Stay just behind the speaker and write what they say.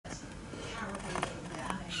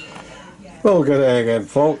Well, good day again,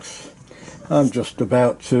 folks. I'm just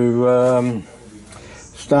about to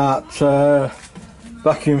start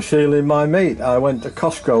vacuum sealing my meat. I went to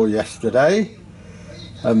Costco yesterday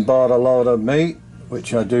and bought a load of meat,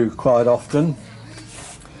 which I do quite often,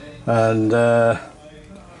 and I'll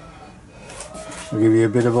give you a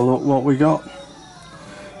bit of a look what we got.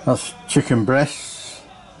 That's chicken breasts.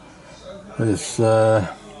 There's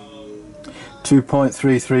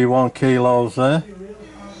 2.331 kilos there.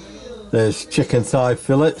 There's chicken thigh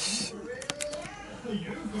fillets.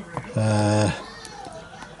 They're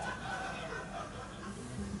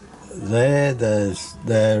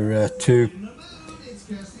 2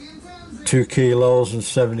 kilos and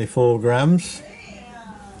 74 grams.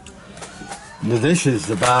 Now this is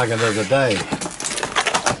the bargain of the day.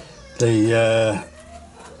 The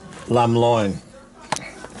lamb loin.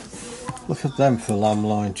 Look at them for lamb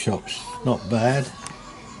loin chops. Not bad.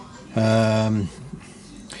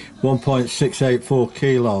 1.684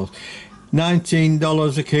 kilos.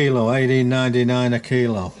 $19 a kilo, $18.99 a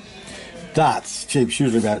kilo. That's cheap,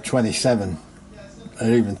 usually about 27 or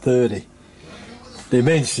even 30. The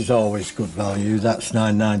mince is always good value. That's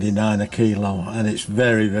 $9.99 a kilo, and it's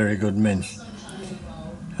very, very good mince.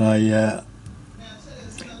 I've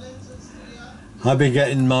been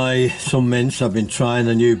getting some mince. I've been trying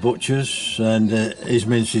the new butcher's, and his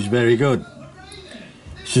mince is very good.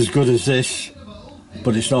 It's as good as this,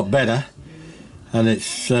 but it's not better, and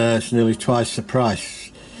it's nearly twice the price.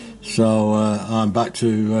 So I'm back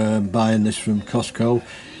to buying this from Costco,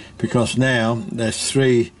 because now there's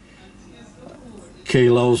 3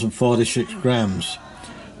 kilos and 46 grams.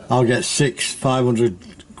 I'll get 6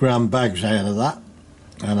 500-gram bags out of that,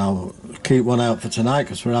 and I'll keep one out for tonight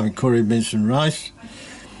because we're having curry, mince and rice,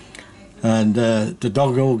 and the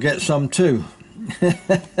dog will get some too.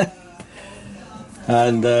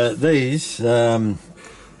 And these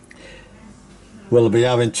we'll be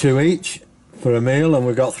having 2 each for a meal, and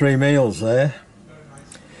we've got 3 meals there.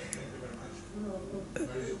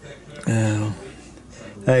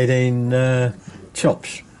 18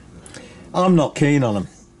 chops. I'm not keen on them,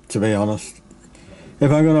 to be honest.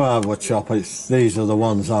 If I'm going to have a chop, these are the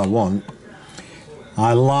ones I want.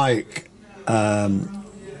 I like lamb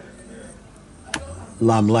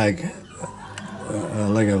leg,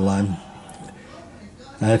 leg of lamb,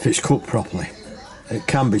 if it's cooked properly. It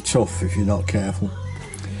can be tough if you're not careful.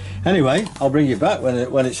 Anyway, I'll bring you back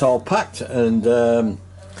when it's all packed, and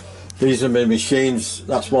these are my machines.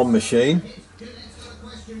 That's one machine.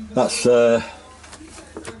 That's a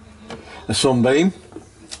Sunbeam,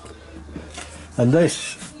 and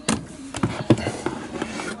this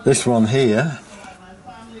one here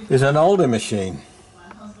is an older machine,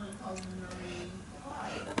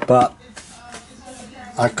 but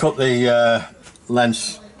I cut the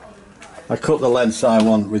lengths. I cut the lengths I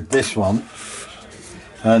want with this one,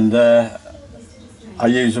 and I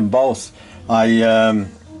use them both. I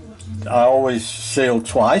always seal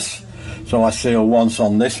twice, so I seal once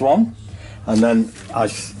on this one, and then I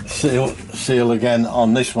seal again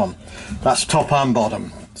on this one. That's top and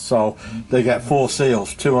bottom, so they get 4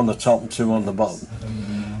 seals, 2 on the top and 2 on the bottom,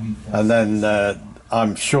 and then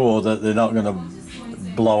I'm sure that they're not going to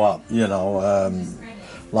blow up, you know,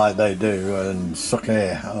 like they do and suck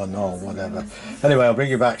air or no, whatever. Anyway, I'll bring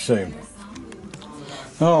you back soon.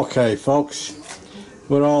 Okay, folks,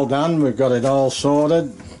 we're all done. We've got it all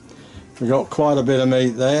sorted. We've got quite a bit of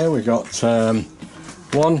meat there. We've got 1,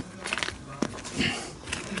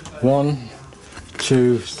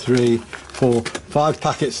 2, 3, 4, 5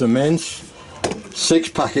 packets of mince, 6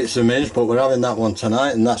 packets of mince, but we're having that one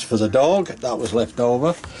tonight, and that's for the dog. That was left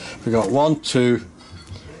over. We've got 1, 2,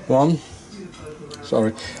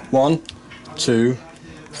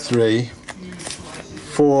 3,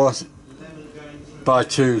 4 by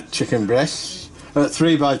 2 chicken breasts,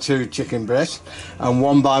 3 by 2 chicken breasts, and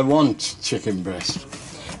 1 by 1 chicken breast.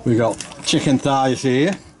 We've got chicken thighs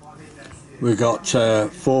here. We've got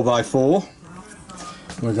 4 by 4.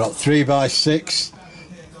 We've got 3 by 6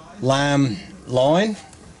 lamb loin,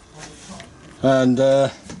 and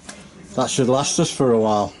that should last us for a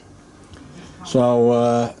while.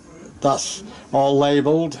 So that's all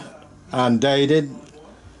labelled and dated,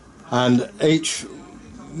 and each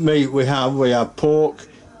meat we have pork,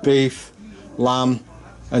 beef, lamb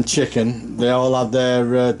and chicken. They all have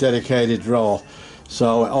their dedicated drawer,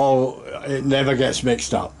 so it never gets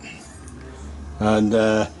mixed up, and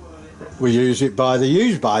we use it by the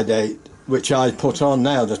use by date, which I put on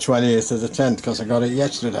now, the 20th of the 10th, because I got it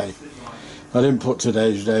yesterday. I didn't put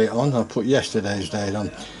today's date on, I put yesterday's date on.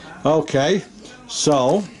 Okay,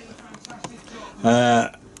 so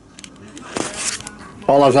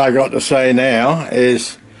all I've got to say now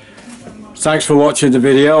is thanks for watching the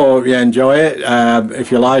video. I hope you enjoy it.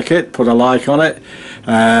 If you like it, put a like on it.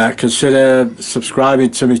 Consider subscribing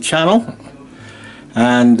to my channel,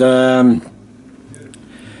 and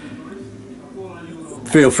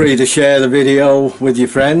feel free to share the video with your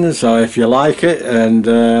friends, or if you like it,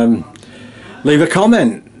 and leave a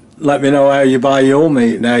comment. Let me know how you buy your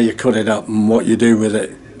meat and how you cut it up and what you do with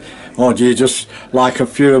it. Or do you just, like a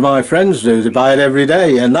few of my friends do, they buy it every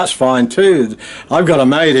day, and that's fine too. I've got a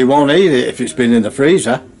mate who won't eat it if it's been in the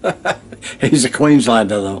freezer. He's a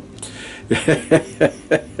Queenslander though.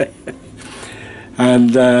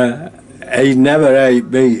 And he never ate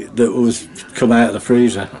meat that was come out of the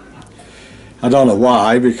freezer. I don't know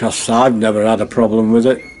why, because I've never had a problem with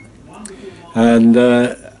it. And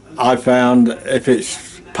I found if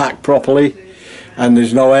it's packed properly and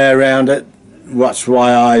there's no air around it, that's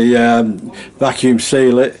why I vacuum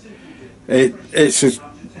seal it. It's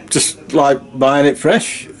just like buying it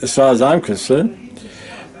fresh, as far as I'm concerned.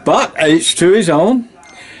 But each to his own.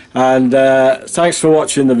 And thanks for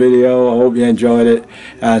watching the video. I hope you enjoyed it.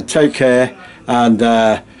 And take care. And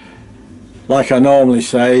like I normally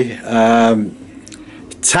say,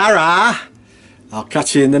 ta-ra! I'll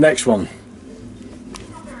catch you in the next one.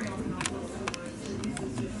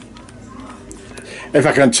 If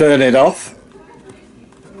I can turn it off.